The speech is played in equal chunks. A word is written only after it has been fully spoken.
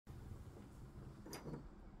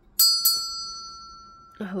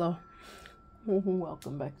Hello.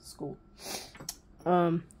 Welcome back to school.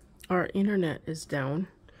 Our internet is down.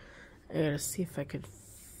 I gotta see if I could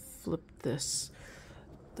flip this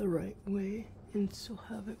the right way and still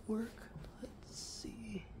have it work. Let's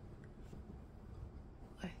see.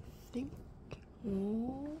 I think,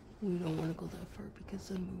 oh, we don't want to go that far because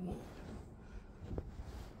then we won't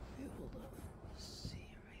be able to see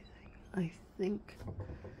everything. I think,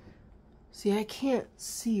 see, I can't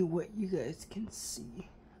see what you guys can see.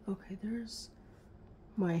 Okay, there's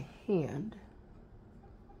my hand.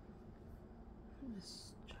 I'm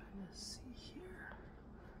just trying to see here.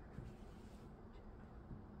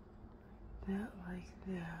 That like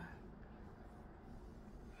that.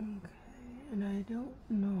 Okay, and I don't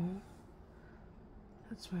know.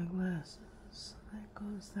 That's my glasses. That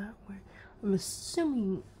goes that way. I'm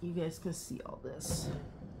assuming you guys can see all this.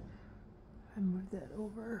 I moved that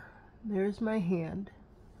over. There's my hand.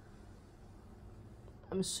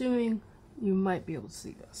 I'm assuming you might be able to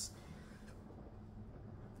see this.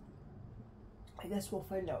 I guess we'll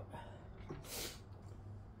find out.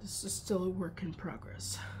 This is still a work in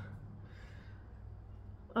progress.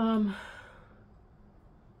 Let me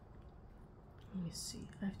see.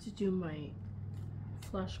 I have to do my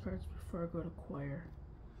flashcards before I go to choir.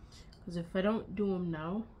 Because if I don't do them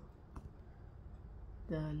now,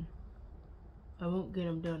 then I won't get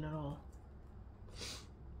them done at all.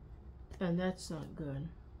 And that's not good.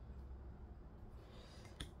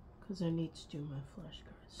 Because I need to do my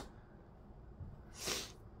flashcards.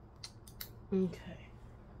 Okay.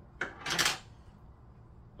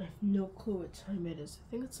 I have no clue what time it is.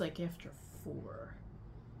 I think it's like after 4.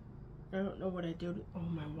 I don't know what I do. Oh,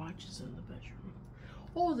 my watch is in the bedroom.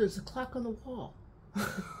 Oh, there's a clock on the wall.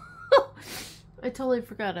 I totally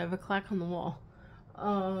forgot I have a clock on the wall.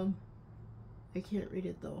 I can't read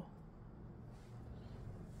it though.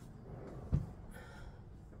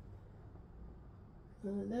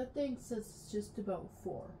 That thing says it's just about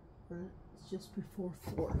 4. Or it's just before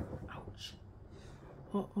 4. Ouch.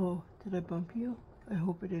 Uh-oh. Did I bump you? I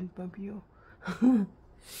hope I didn't bump you.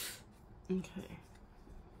 Okay.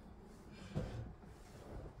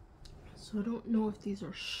 So I don't know if these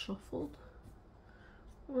are shuffled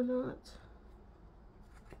or not.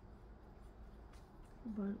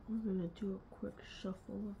 But we're going to do a quick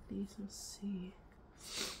shuffle of these and see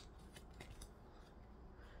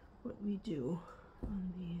what we do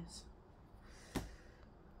on these.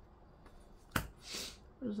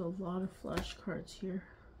 There's a lot of flashcards here.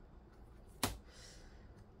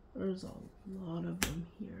 There's a lot of them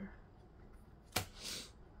here.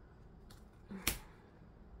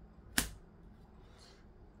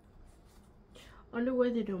 I wonder why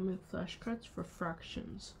they don't make flashcards for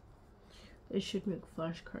fractions. They should make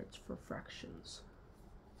flashcards for fractions.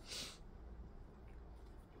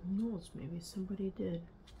 Who knows, maybe somebody did.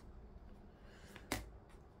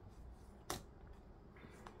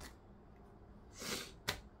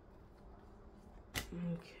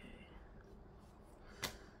 Okay.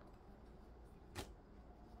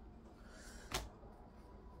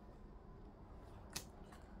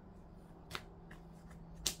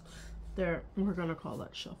 There, we're gonna call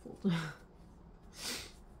that shuffled.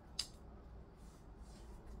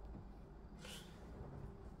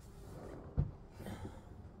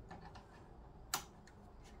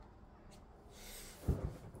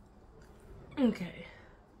 Okay.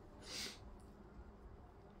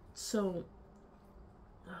 So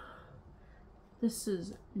this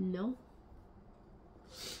is nil.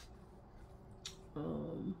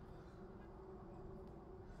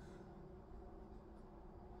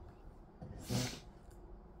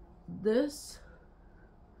 This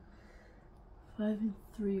 5 and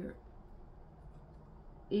 3 are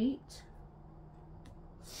 8.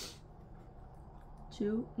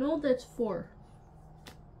 2. No, that's 4.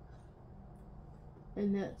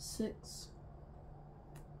 And that's 6.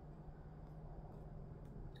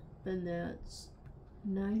 And that's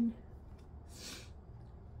 9.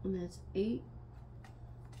 And that's 8.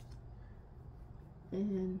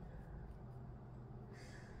 And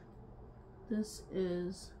this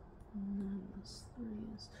is 9 plus 3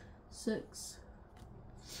 is 6.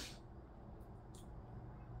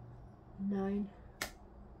 9.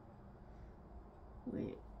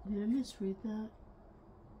 Wait, did I misread that?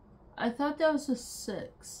 I thought that was a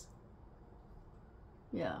 6.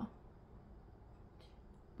 Yeah.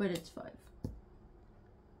 But it's 5.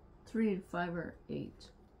 3 and 5 are 8.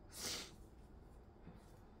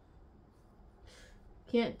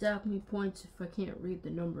 Can't dock me points if I can't read the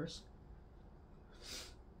numbers.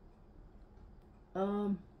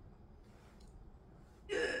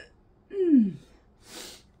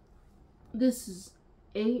 This is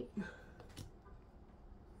 8.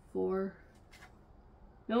 4.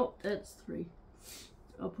 Nope, that's 3.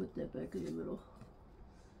 I'll put that back in the middle.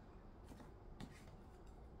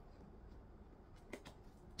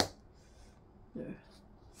 There.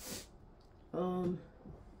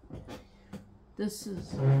 This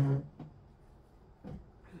is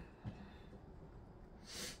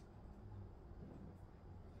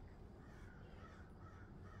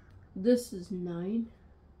this is 9.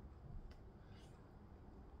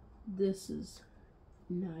 This is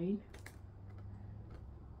 9.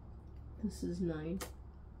 This is 9.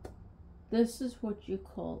 This is what you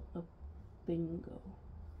call a bingo.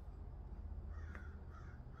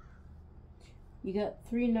 You got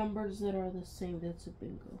 3 numbers that are the same. That's a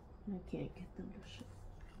bingo. I can't get them to show.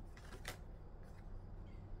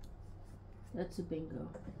 That's a bingo.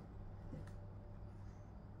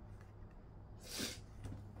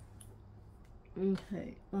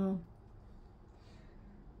 Okay.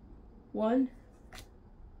 1,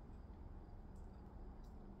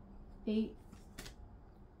 8,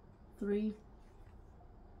 3,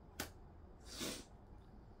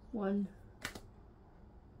 1,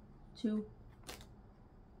 2.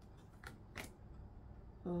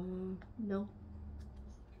 No.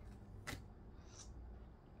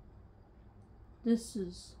 This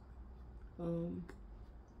is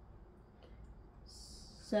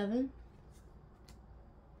 7,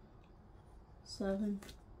 7,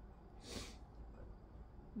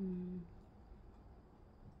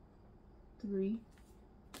 3,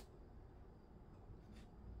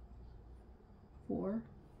 4,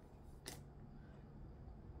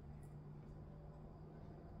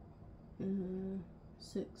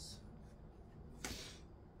 6,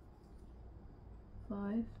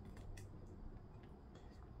 5,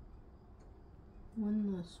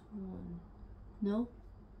 1 less 1. No.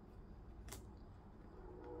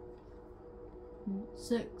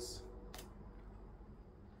 6.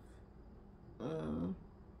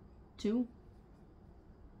 2.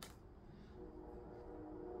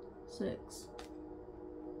 6.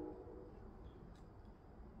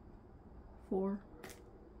 4.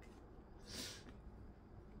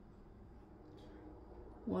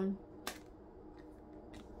 1.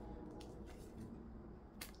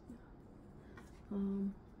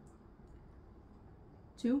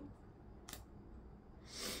 2.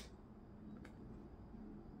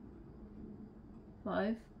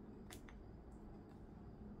 5.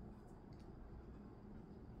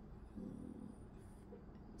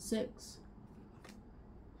 6.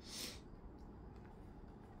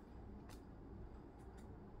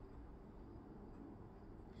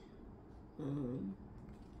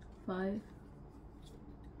 5.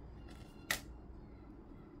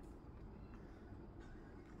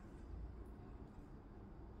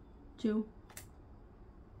 2.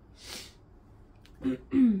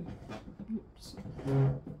 Oops.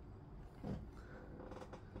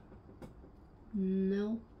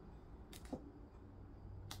 No.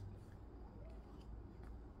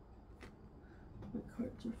 My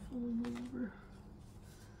cards are falling over.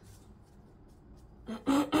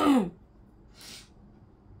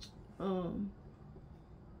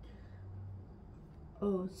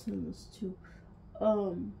 Oh, sinless 2.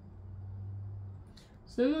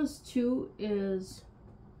 Sinless 2 is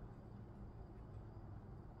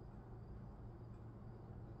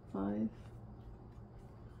 5.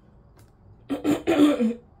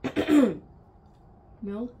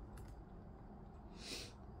 No.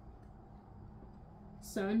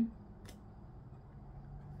 Sun.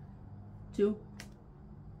 2.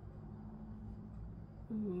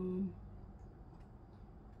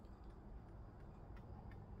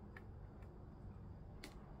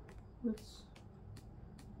 What's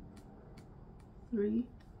 3?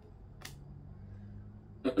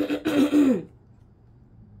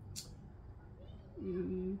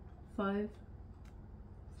 5.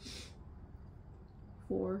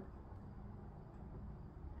 4.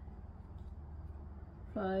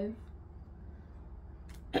 5.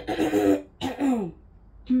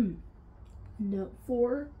 No,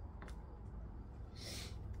 4.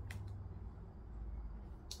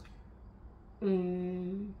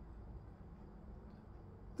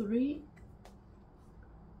 3.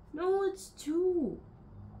 No, it's 2.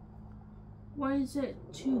 Why is that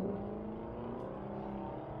 2?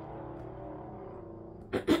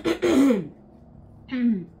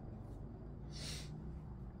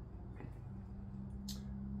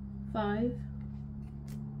 5.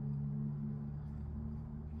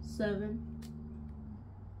 7.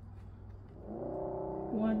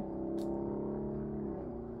 1.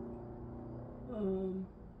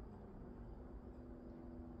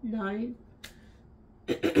 9.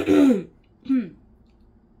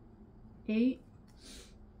 8.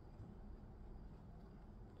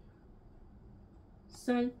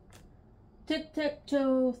 son.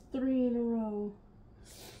 Tic-tac-toe, 3 in a row.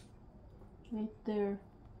 Right there.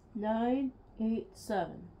 9, 8,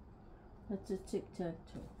 7. That's a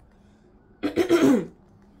tic-tac-toe.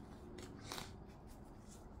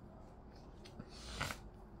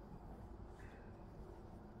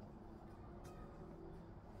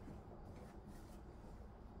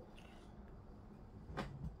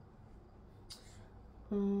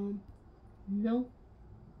 No.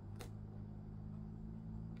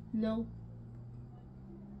 No.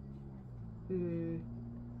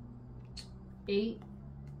 8.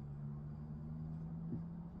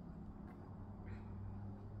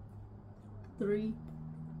 3.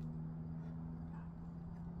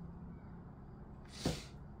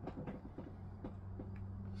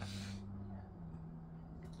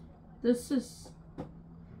 This is, I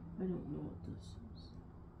don't know what this is.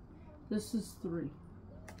 This is 3.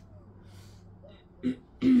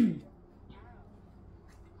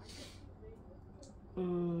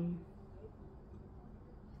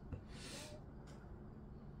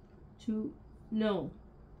 2, no.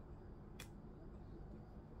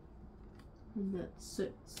 And that's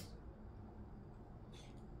 6.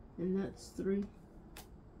 And that's 3.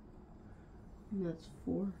 And that's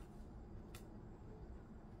 4.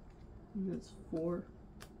 And that's 4.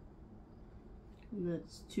 And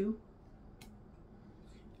that's 2.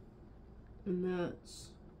 And that's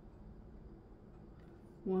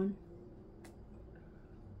 1.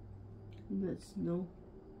 And that's no.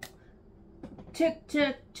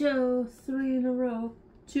 Tic-tac-toe, 3 in a row.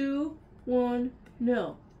 2, 1,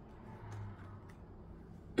 no.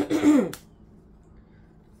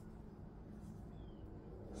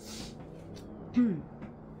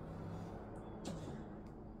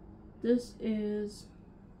 This is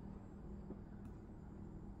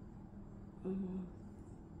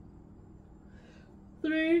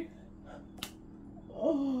 3.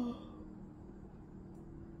 Oh.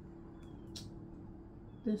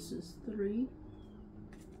 This is 3.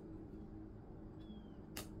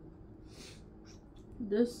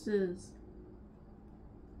 This is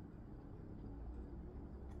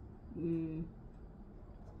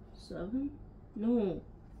 7? No.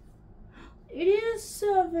 It is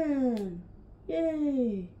 7!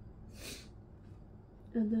 Yay!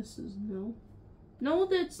 And this is no. No,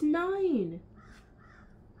 that's 9!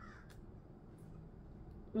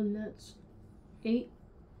 And that's 8.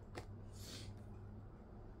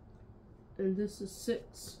 And this is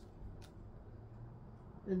 6.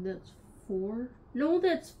 And that's 4. No,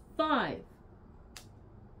 that's 5.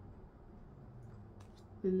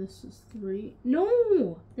 And this is 3.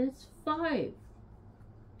 No, that's 5.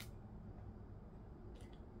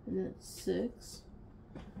 And that's 6.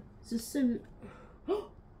 Is this 7?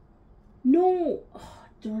 No! Oh,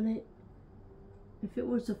 darn it. If it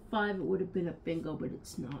was a 5, it would have been a bingo, but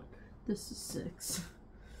it's not. This is 6.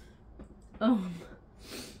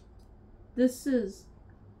 This is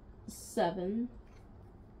 7.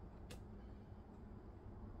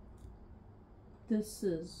 This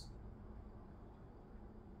is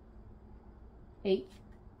 8.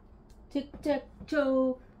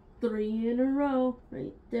 Tic-tac-toe, 3 in a row,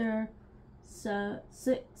 right there. 6,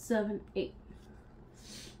 7, 8.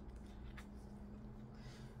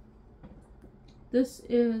 This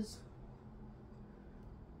is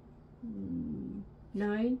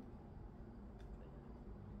 9.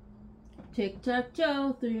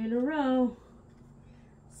 Tic-tac-toe, 3 in a row.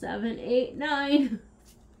 7, 8, 9.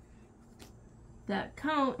 That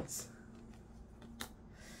counts.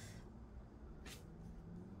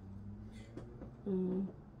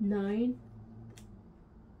 9,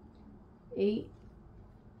 8,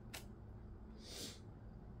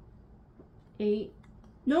 8.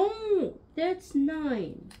 No, that's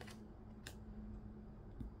 9.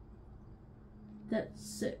 That's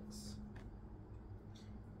 6.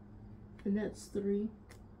 And that's 3.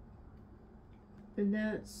 And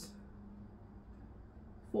that's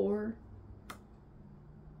 4.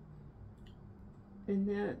 And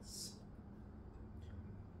that's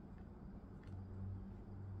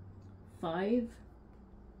 5.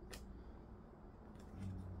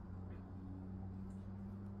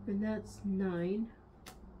 And that's 9.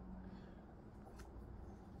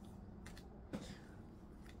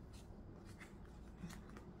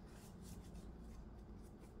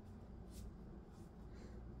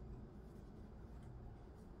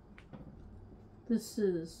 This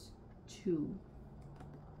is 2.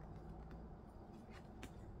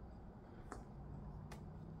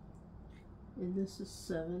 And this is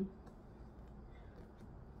 7.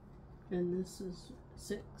 And this is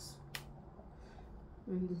 6.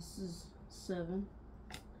 And this is 7.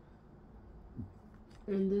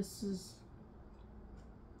 And this is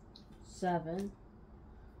 7.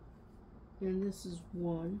 And this is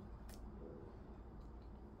 1.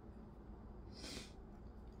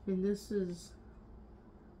 And this is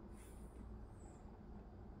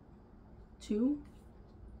 2.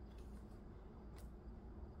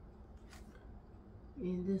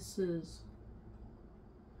 And this is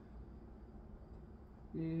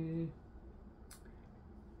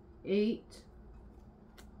 8.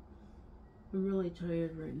 I'm really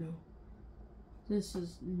tired right now. This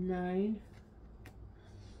is 9.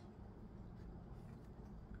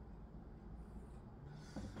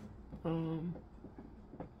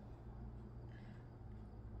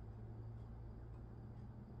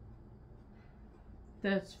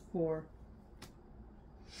 That's 4.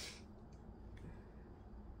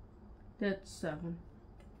 That's 7.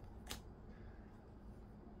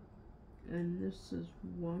 And this is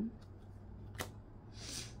 1.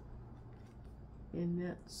 And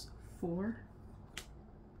that's 4.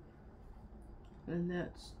 And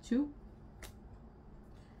that's 2.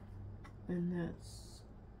 And that's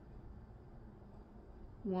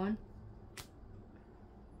 1.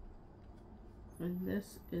 And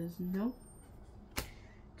this is no.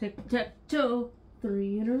 Tic-tac-toe.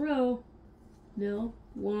 3 in a row. No.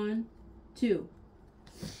 1, 2.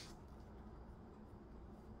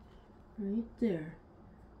 Right there.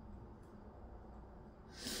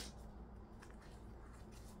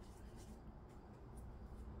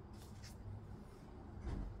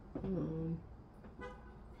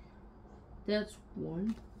 That's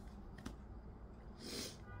 1.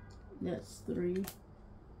 That's 3.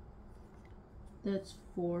 That's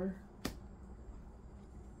 4.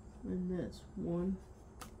 And that's 1.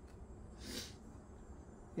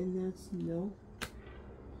 And that's no.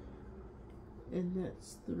 And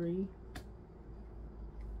that's 3.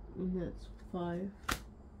 And that's 5.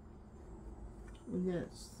 And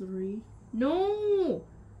that's 3. No!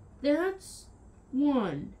 That's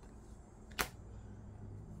 1.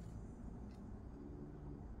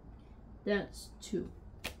 That's 2.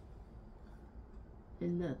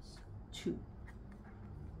 And that's 2.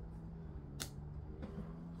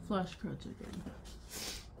 Flashcards again.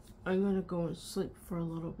 I'm gonna go and sleep for a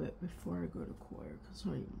little bit before I go to choir because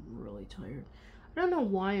I'm really tired. I don't know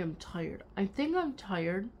why I'm tired. I think I'm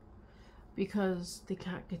tired because the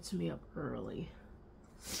cat gets me up early.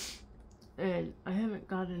 And I haven't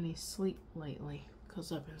got any sleep lately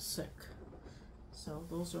because I've been sick. So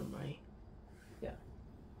those are my, yeah.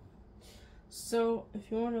 So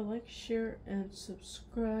if you want to like, share, and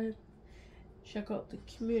subscribe, check out the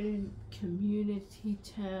community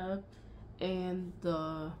tab and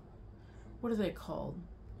the, what are they called?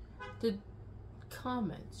 The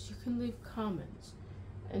comments. You can leave comments.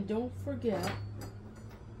 And don't forget,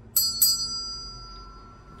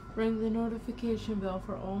 ring the notification bell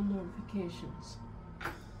for all notifications.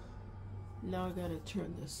 Now I gotta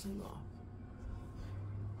turn this thing off.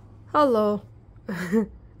 Hello.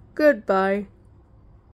 Goodbye.